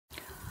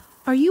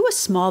Are you a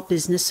small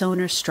business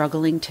owner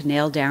struggling to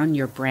nail down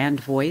your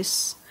brand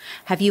voice?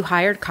 Have you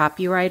hired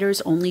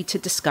copywriters only to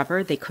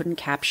discover they couldn't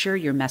capture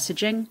your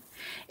messaging?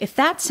 If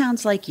that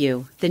sounds like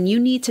you, then you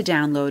need to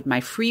download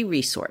my free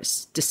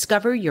resource,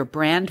 Discover Your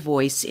Brand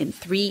Voice in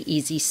 3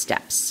 Easy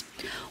Steps.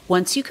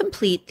 Once you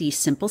complete these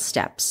simple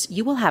steps,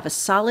 you will have a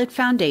solid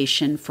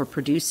foundation for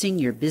producing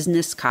your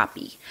business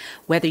copy,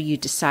 whether you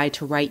decide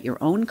to write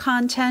your own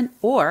content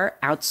or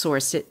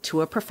outsource it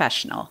to a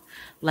professional,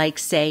 like,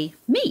 say,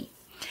 me.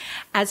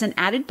 As an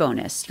added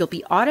bonus, you'll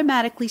be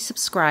automatically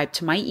subscribed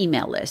to my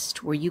email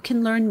list where you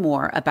can learn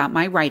more about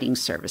my writing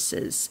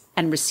services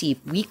and receive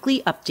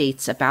weekly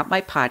updates about my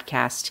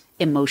podcast,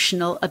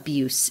 Emotional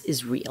Abuse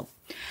is Real.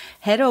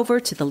 Head over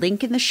to the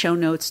link in the show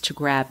notes to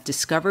grab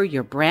Discover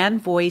Your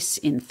Brand Voice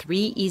in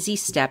 3 Easy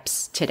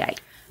Steps today.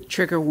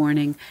 Trigger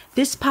warning,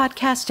 this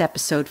podcast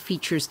episode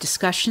features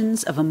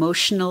discussions of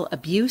emotional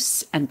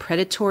abuse and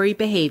predatory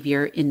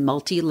behavior in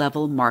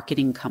multi-level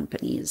marketing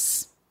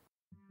companies.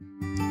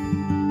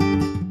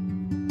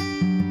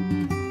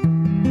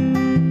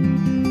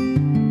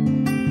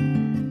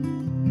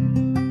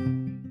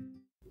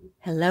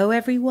 Hello,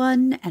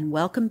 everyone, and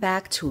welcome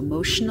back to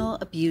Emotional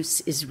Abuse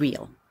is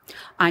Real.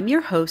 I'm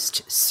your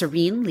host,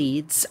 Sarene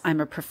Leeds.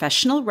 I'm a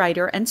professional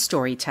writer and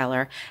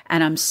storyteller,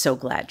 and I'm so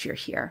glad you're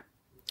here.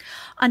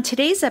 On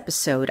today's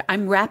episode,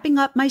 I'm wrapping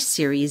up my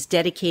series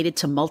dedicated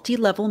to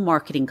multi-level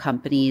marketing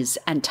companies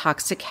and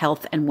toxic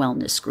health and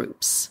wellness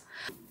groups.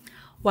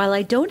 While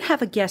I don't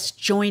have a guest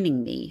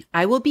joining me,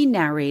 I will be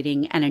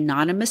narrating an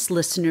anonymous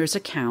listener's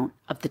account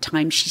of the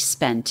time she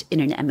spent in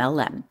an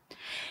MLM.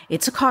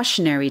 It's a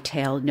cautionary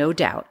tale, no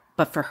doubt,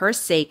 but for her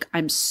sake,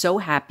 I'm so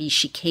happy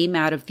she came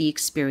out of the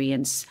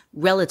experience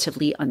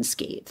relatively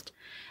unscathed,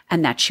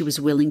 and that she was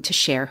willing to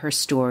share her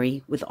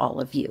story with all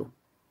of you.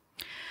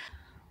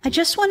 I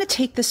just want to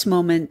take this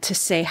moment to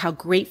say how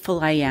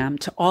grateful I am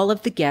to all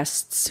of the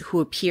guests who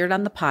appeared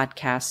on the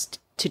podcast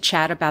to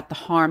chat about the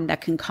harm that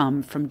can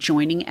come from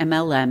joining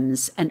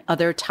MLMs and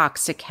other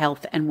toxic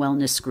health and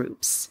wellness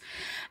groups.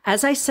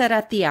 As I said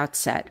at the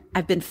outset,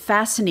 I've been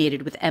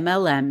fascinated with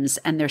MLMs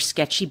and their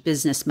sketchy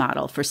business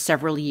model for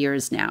several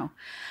years now,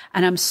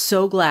 and I'm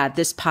so glad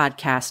this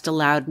podcast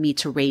allowed me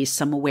to raise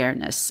some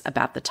awareness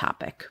about the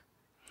topic.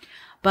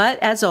 But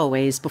as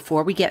always,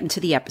 before we get into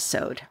the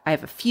episode, I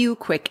have a few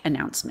quick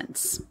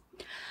announcements.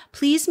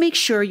 Please make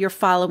sure you're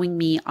following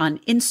me on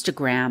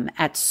Instagram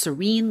at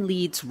Sarene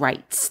Leeds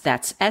Writes.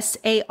 That's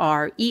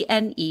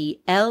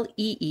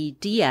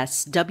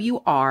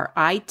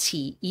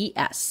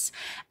SareneLeedsWrites.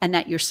 And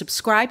that you're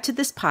subscribed to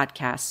this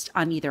podcast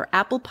on either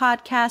Apple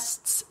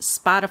Podcasts,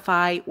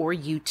 Spotify, or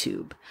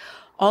YouTube.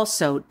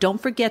 Also, don't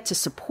forget to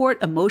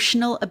support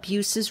Emotional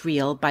Abuse is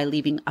Real by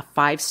leaving a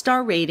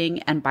 5-star rating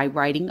and by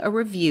writing a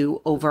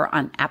review over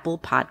on Apple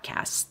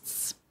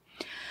Podcasts.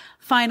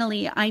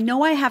 Finally, I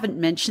know I haven't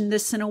mentioned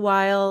this in a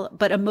while,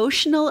 but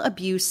Emotional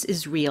Abuse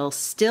is Real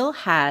still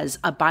has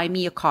a Buy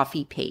Me a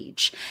Coffee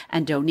page,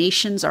 and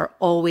donations are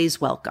always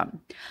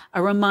welcome.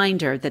 A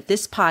reminder that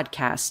this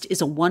podcast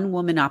is a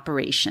one-woman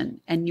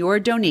operation, and your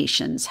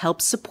donations help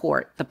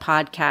support the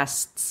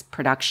podcast's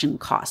production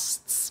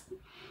costs.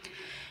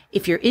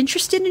 If you're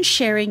interested in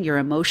sharing your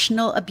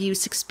emotional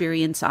abuse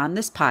experience on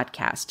this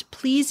podcast,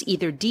 please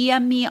either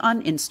DM me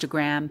on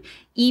Instagram,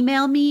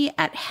 email me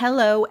at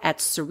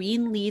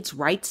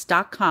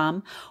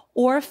hello@sereneleadswrites.com,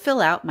 or fill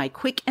out my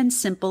quick and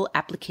simple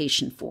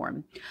application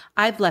form.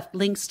 I've left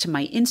links to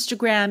my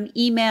Instagram,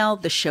 email,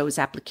 the show's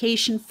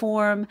application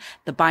form,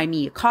 the Buy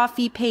Me a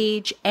Coffee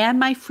page, and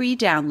my free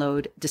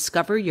download,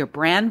 Discover Your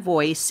Brand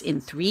Voice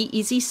in 3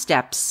 Easy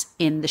Steps,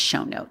 in the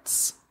show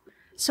notes.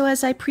 So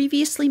as I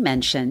previously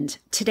mentioned,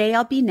 today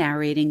I'll be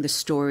narrating the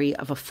story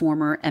of a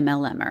former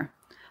MLMer.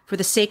 For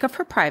the sake of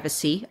her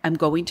privacy, I'm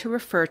going to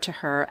refer to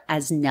her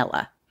as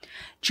Nella.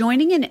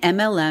 Joining an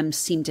MLM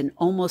seemed an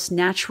almost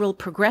natural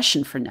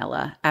progression for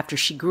Nella after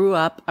she grew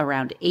up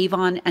around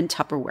Avon and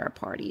Tupperware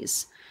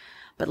parties.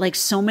 But like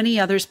so many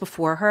others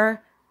before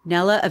her,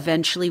 Nella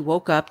eventually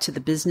woke up to the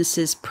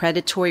business's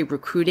predatory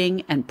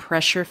recruiting and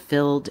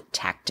pressure-filled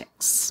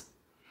tactics.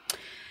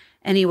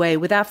 Anyway,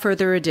 without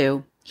further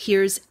ado,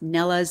 here's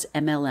Nella's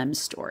MLM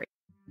story.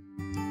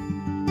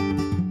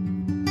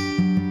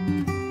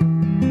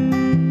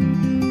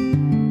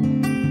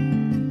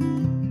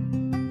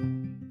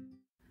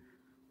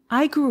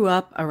 I grew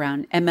up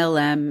around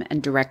MLM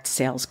and direct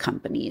sales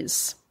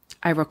companies.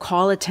 I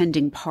recall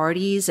attending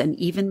parties and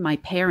even my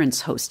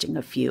parents hosting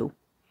a few.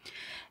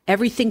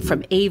 Everything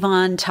from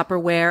Avon,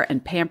 Tupperware,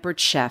 and Pampered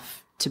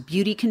Chef to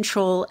beauty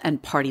control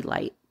and party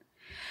light.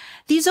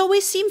 These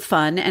always seemed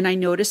fun, and I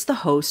noticed the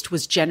host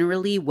was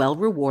generally well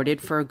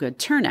rewarded for a good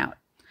turnout.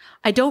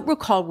 I don't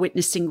recall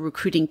witnessing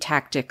recruiting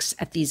tactics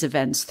at these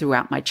events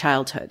throughout my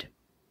childhood.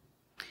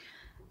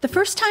 The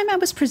first time I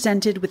was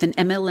presented with an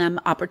MLM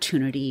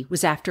opportunity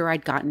was after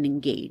I'd gotten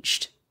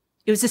engaged.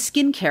 It was a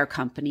skincare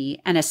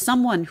company, and as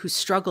someone who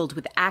struggled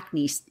with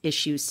acne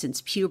issues since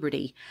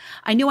puberty,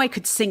 I knew I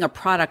could sing a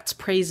product's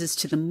praises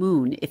to the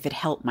moon if it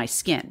helped my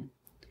skin.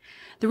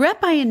 The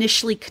rep I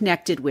initially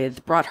connected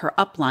with brought her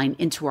upline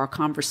into our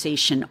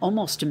conversation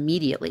almost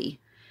immediately.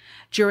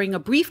 During a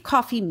brief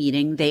coffee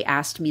meeting, they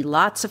asked me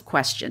lots of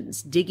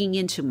questions, digging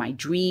into my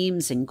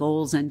dreams and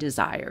goals and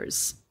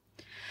desires.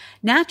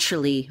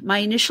 Naturally, my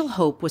initial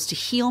hope was to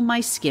heal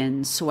my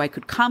skin so I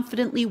could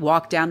confidently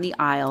walk down the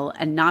aisle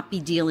and not be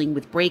dealing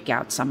with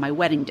breakouts on my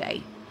wedding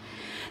day.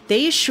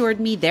 They assured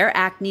me their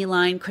acne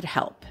line could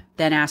help,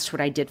 then asked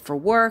what I did for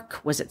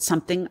work, was it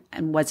something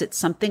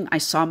I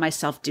saw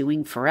myself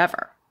doing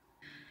forever?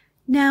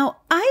 Now,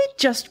 I had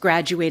just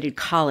graduated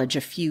college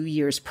a few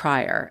years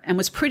prior and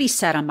was pretty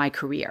set on my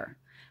career.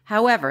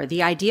 However,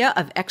 the idea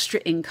of extra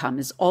income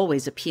is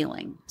always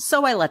appealing,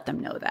 so I let them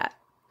know that.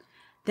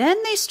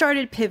 Then they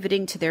started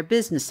pivoting to their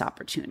business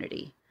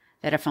opportunity,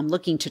 that if I'm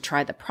looking to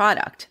try the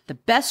product, the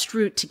best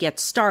route to get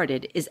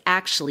started is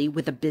actually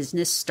with a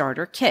business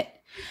starter kit,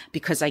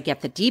 because I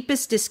get the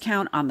deepest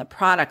discount on the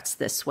products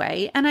this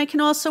way, and I can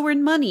also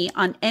earn money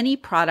on any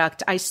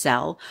product I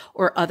sell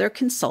or other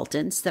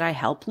consultants that I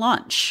help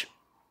launch.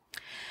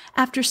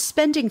 After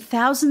spending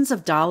thousands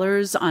of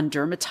dollars on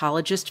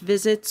dermatologist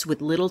visits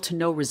with little to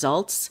no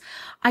results,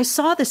 I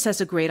saw this as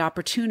a great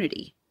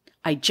opportunity.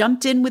 I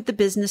jumped in with the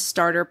business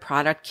starter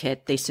product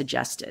kit they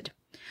suggested.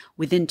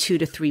 Within 2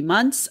 to 3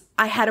 months,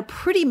 I had a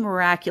pretty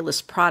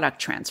miraculous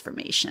product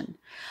transformation.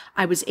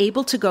 I was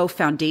able to go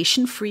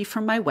foundation-free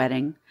for my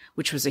wedding,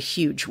 which was a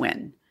huge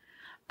win.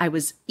 I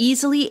was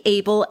easily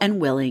able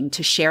and willing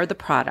to share the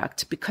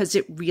product because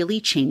it really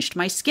changed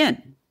my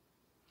skin.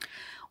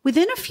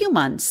 Within a few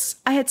months,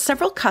 I had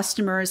several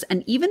customers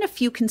and even a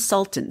few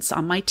consultants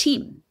on my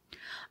team.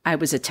 I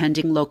was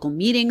attending local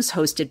meetings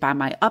hosted by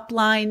my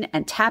upline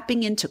and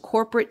tapping into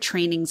corporate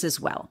trainings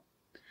as well.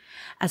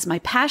 As my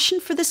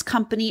passion for this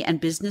company and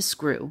business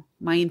grew,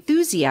 my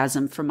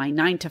enthusiasm for my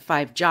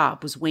 9-to-5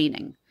 job was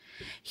waning.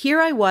 Here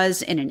I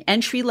was in an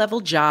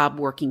entry-level job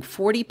working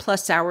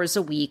 40-plus hours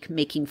a week,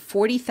 making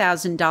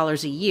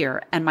 $40,000 a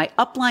year, and my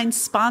upline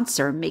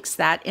sponsor makes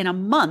that in a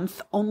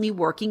month only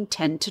working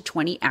 10 to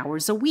 20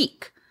 hours a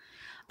week.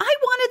 I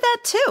wanted that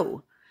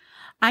too.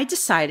 I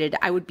decided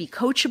I would be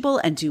coachable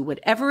and do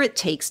whatever it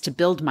takes to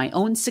build my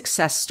own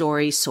success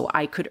story so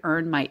I could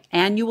earn my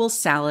annual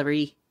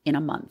salary in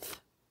a month.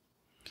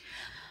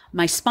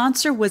 My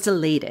sponsor was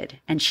elated,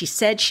 and she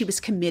said she was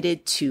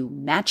committed to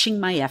matching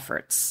my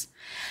efforts.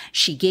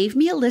 She gave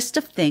me a list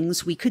of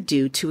things we could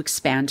do to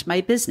expand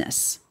my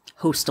business: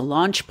 host a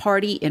launch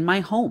party in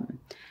my home,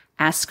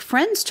 ask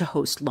friends to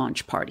host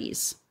launch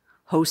parties,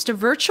 host a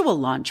virtual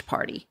launch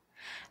party,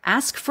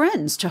 ask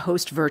friends to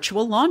host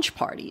virtual launch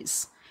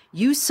parties,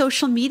 use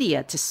social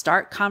media to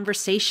start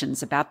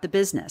conversations about the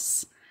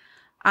business.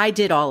 I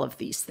did all of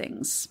these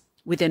things.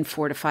 Within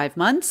 4 to 5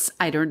 months,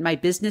 I'd earned my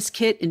business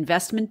kit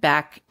investment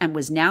back and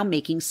was now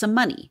making some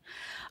money,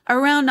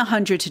 around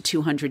 $100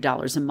 to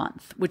 $200 a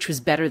month, which was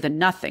better than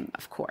nothing,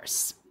 of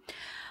course.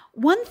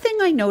 One thing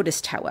I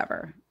noticed,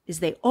 however, is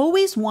they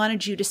always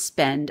wanted you to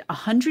spend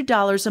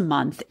 $100 a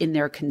month in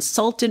their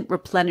consultant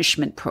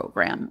replenishment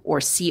program,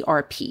 or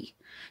CRP,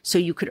 so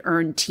you could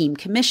earn team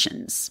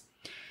commissions.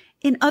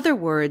 In other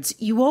words,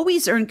 you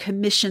always earn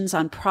commissions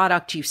on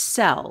product you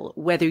sell,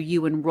 whether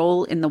you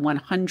enroll in the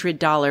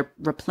 $100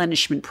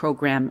 replenishment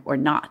program or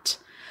not.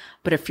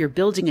 But if you're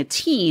building a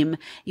team,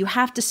 you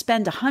have to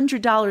spend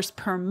 $100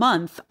 per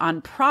month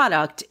on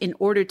product in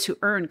order to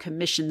earn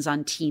commissions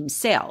on team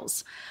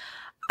sales.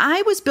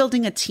 I was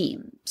building a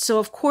team, so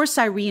of course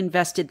I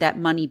reinvested that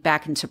money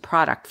back into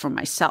product for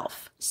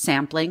myself,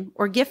 sampling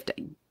or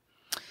gifting.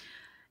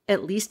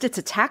 At least it's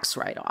a tax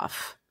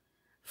write-off.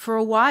 For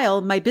a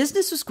while, my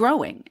business was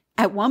growing.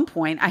 At one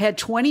point, I had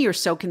 20 or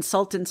so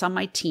consultants on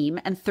my team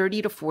and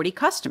 30 to 40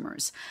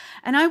 customers.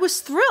 And I was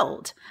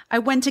thrilled. I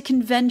went to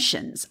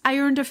conventions. I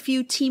earned a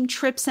few team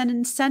trips and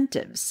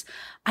incentives.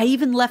 I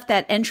even left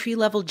that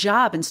entry-level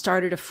job and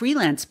started a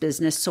freelance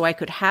business so I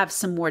could have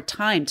some more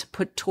time to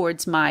put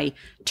towards my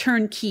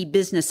turnkey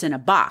business in a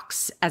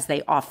box, as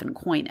they often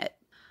coin it.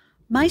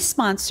 My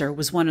sponsor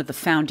was one of the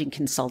founding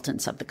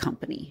consultants of the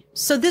company,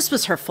 so this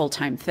was her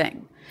full-time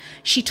thing.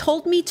 She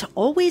told me to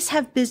always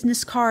have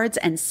business cards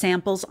and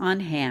samples on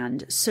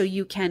hand so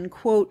you can,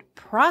 quote,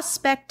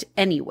 prospect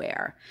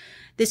anywhere.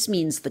 This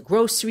means the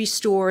grocery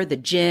store, the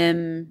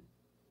gym,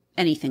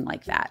 anything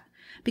like that.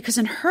 Because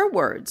in her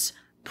words,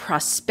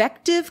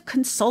 prospective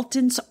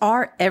consultants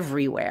are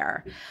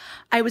everywhere.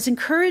 I was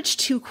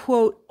encouraged to,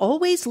 quote,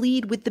 always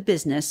lead with the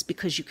business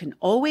because you can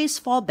always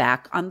fall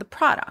back on the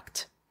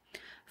product.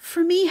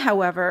 For me,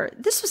 however,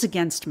 this was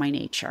against my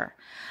nature.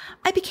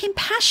 I became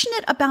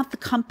passionate about the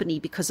company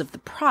because of the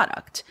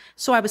product,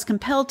 so I was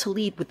compelled to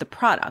lead with the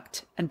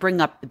product and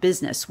bring up the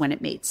business when it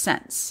made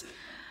sense.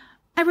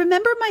 I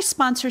remember my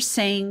sponsor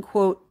saying,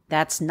 quote,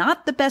 that's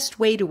not the best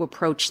way to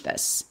approach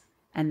this.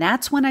 And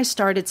that's when I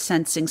started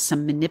sensing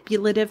some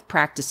manipulative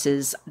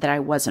practices that I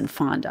wasn't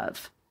fond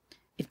of.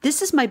 If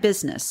this is my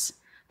business,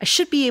 I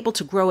should be able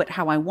to grow it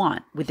how I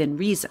want within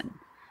reason,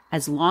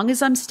 as long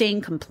as I'm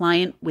staying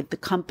compliant with the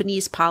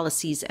company's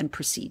policies and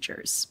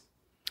procedures.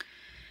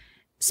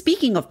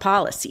 Speaking of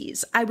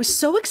policies, I was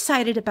so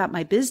excited about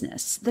my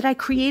business that I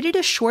created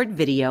a short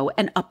video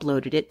and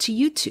uploaded it to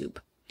YouTube.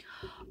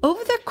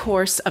 Over the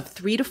course of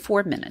 3 to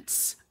 4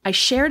 minutes, I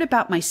shared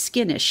about my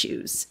skin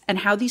issues and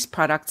how these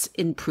products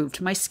improved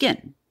my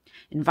skin,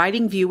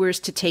 inviting viewers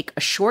to take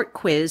a short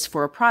quiz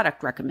for a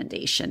product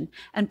recommendation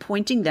and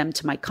pointing them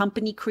to my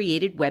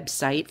company-created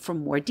website for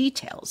more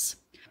details.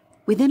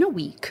 Within a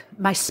week,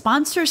 my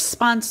sponsor's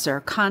sponsor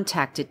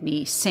contacted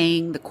me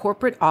saying the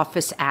corporate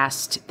office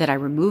asked that I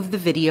remove the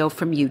video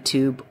from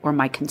YouTube or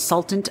my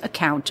consultant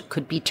account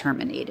could be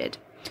terminated.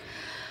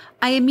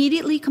 I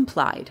immediately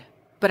complied,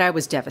 but I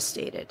was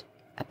devastated.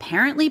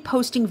 Apparently,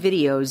 posting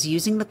videos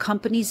using the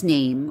company's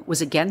name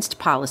was against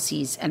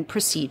policies and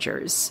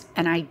procedures,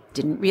 and I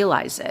didn't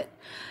realize it.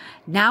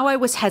 Now I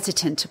was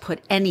hesitant to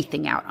put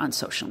anything out on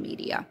social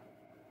media.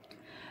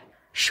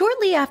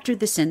 Shortly after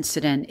this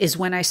incident is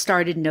when I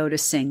started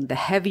noticing the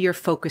heavier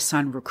focus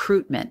on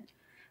recruitment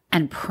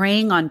and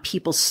preying on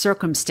people's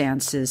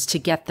circumstances to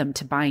get them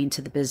to buy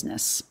into the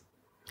business.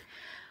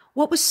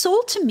 What was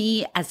sold to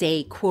me as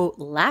a, quote,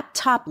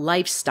 laptop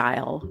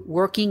lifestyle,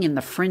 working in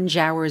the fringe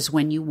hours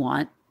when you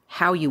want,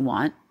 how you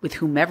want, with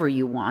whomever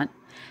you want,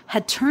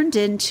 had turned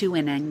into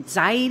an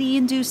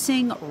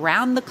anxiety-inducing,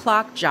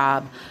 round-the-clock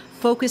job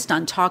focused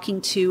on talking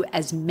to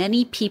as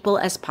many people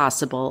as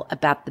possible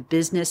about the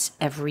business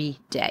every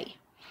day.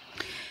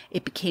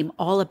 It became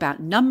all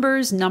about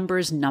numbers,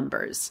 numbers,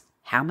 numbers.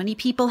 How many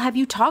people have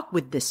you talked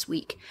with this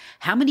week?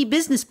 How many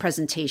business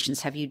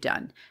presentations have you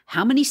done?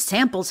 How many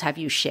samples have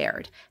you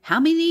shared? How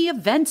many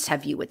events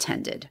have you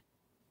attended?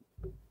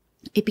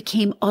 It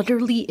became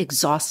utterly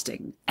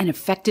exhausting and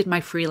affected my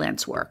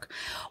freelance work,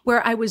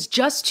 where I was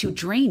just too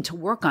drained to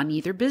work on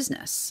either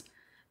business.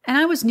 And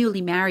I was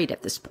newly married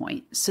at this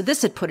point, so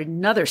this had put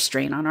another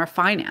strain on our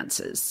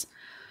finances.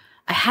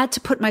 I had to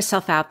put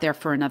myself out there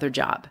for another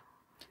job.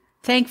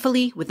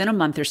 Thankfully, within a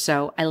month or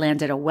so, I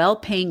landed a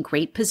well-paying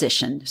great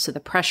position, so the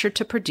pressure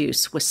to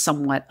produce was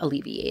somewhat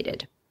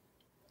alleviated.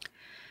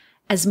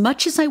 As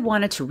much as I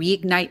wanted to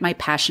reignite my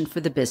passion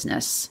for the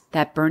business,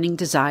 that burning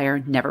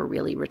desire never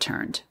really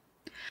returned.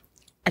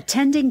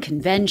 Attending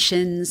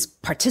conventions,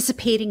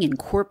 participating in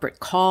corporate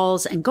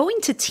calls, and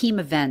going to team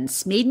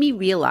events made me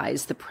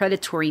realize the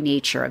predatory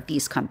nature of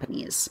these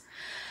companies.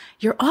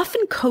 You're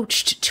often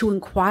coached to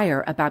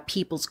inquire about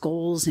people's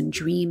goals and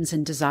dreams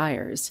and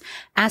desires,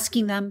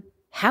 asking them,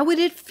 how would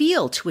it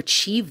feel to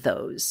achieve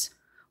those?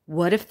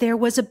 What if there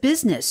was a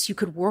business you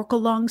could work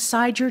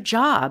alongside your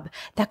job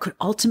that could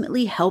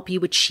ultimately help you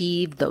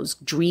achieve those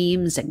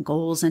dreams and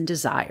goals and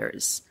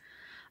desires?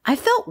 I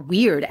felt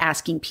weird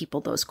asking people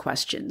those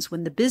questions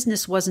when the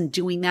business wasn't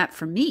doing that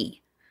for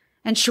me.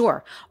 And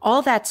sure,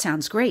 all that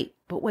sounds great,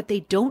 but what they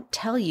don't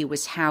tell you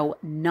is how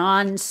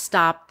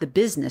non-stop the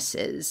business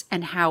is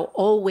and how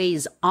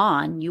always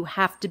on you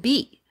have to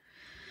be.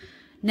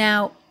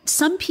 Now,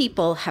 some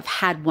people have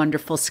had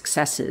wonderful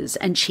successes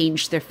and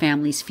changed their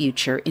family's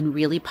future in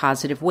really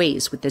positive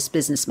ways with this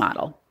business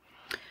model.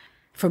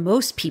 For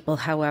most people,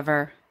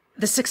 however,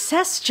 the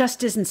success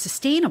just isn't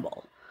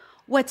sustainable.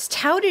 What's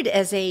touted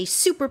as a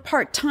super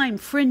part-time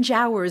fringe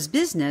hours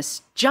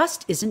business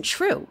just isn't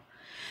true.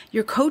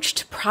 You're coached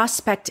to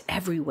prospect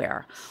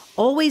everywhere,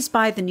 always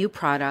buy the new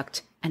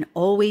product, and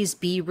always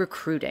be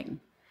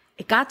recruiting.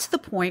 It got to the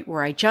point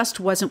where I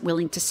just wasn't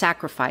willing to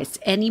sacrifice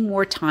any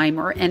more time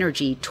or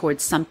energy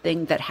towards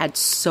something that had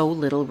so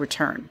little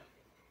return.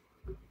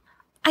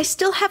 I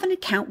still have an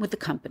account with the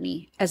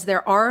company, as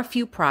there are a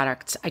few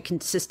products I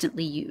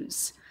consistently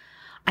use.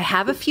 I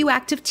have a few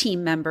active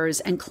team members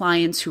and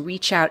clients who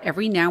reach out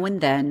every now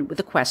and then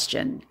with a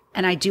question,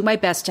 and I do my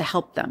best to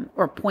help them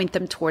or point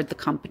them toward the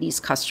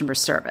company's customer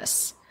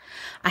service.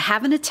 I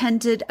haven't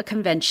attended a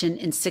convention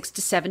in 6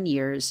 to 7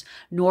 years,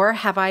 nor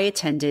have I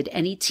attended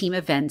any team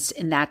events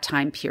in that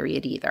time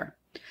period either.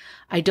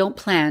 I don't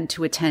plan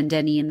to attend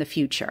any in the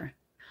future.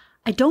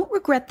 I don't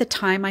regret the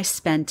time I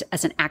spent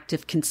as an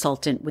active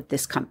consultant with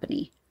this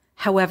company.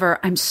 However,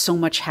 I'm so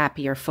much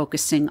happier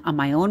focusing on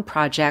my own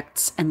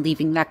projects and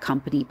leaving that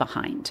company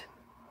behind.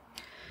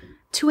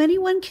 To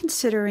anyone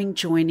considering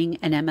joining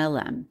an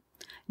MLM,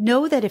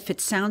 know that if it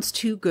sounds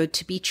too good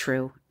to be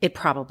true, it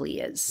probably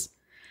is.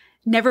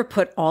 Never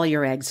put all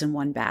your eggs in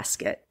one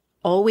basket.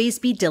 Always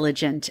be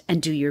diligent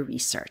and do your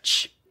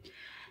research.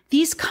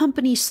 These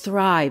companies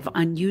thrive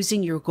on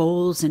using your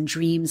goals and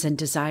dreams and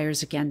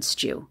desires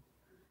against you.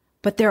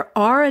 But there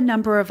are a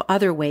number of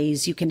other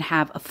ways you can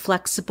have a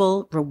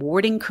flexible,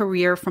 rewarding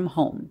career from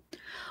home,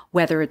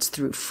 whether it's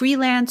through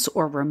freelance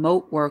or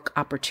remote work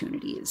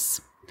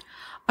opportunities.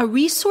 A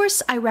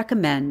resource I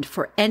recommend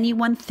for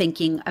anyone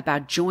thinking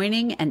about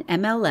joining an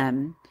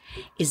MLM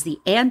is the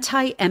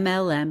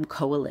Anti-MLM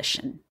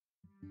Coalition.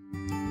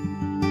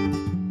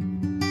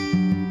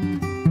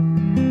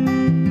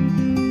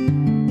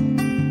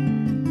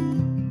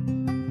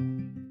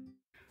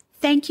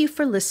 Thank you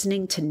for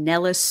listening to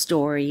Nella's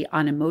story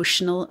on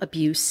emotional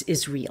abuse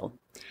is real.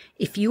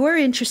 If you are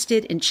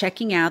interested in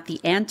checking out the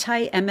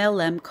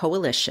Anti-MLM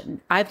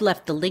Coalition, I've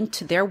left the link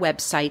to their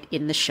website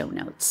in the show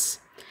notes.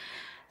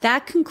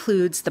 That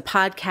concludes the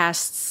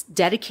podcast's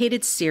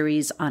dedicated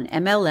series on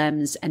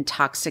MLMs and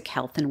toxic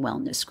health and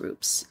wellness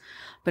groups.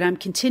 But I'm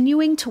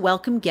continuing to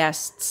welcome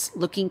guests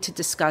looking to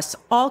discuss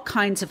all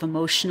kinds of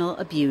emotional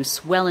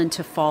abuse well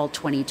into fall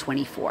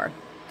 2024.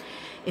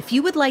 If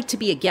you would like to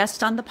be a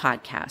guest on the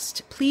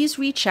podcast, please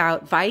reach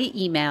out via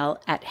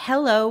email at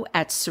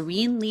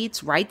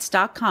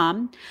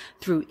hello@sereneleadsrights.com,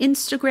 through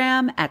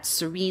Instagram at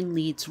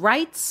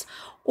sereneleadsrights,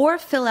 or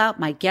fill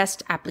out my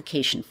guest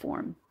application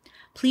form.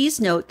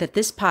 Please note that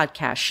this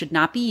podcast should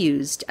not be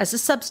used as a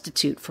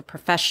substitute for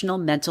professional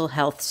mental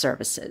health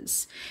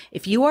services.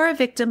 If you are a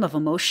victim of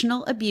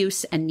emotional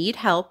abuse and need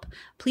help,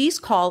 please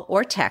call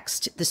or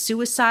text the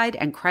Suicide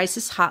and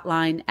Crisis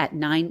Hotline at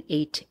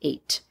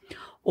 988,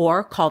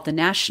 or call the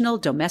National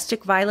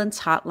Domestic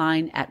Violence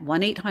Hotline at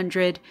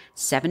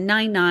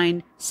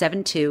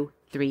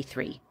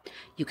 1-800-799-7233.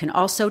 You can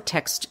also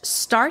text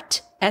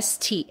START,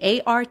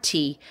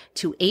 S-T-A-R-T,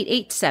 to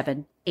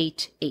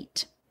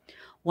 88788.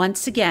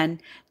 Once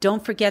again,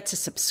 don't forget to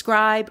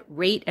subscribe,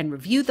 rate, and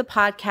review the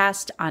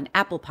podcast on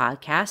Apple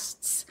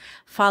Podcasts.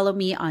 Follow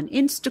me on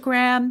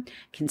Instagram,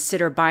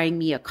 consider buying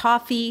me a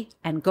coffee,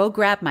 and go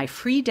grab my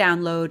free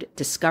download,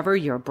 Discover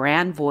Your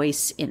Brand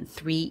Voice in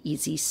 3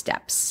 Easy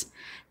Steps.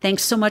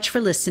 Thanks so much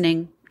for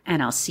listening,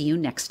 and I'll see you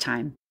next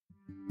time.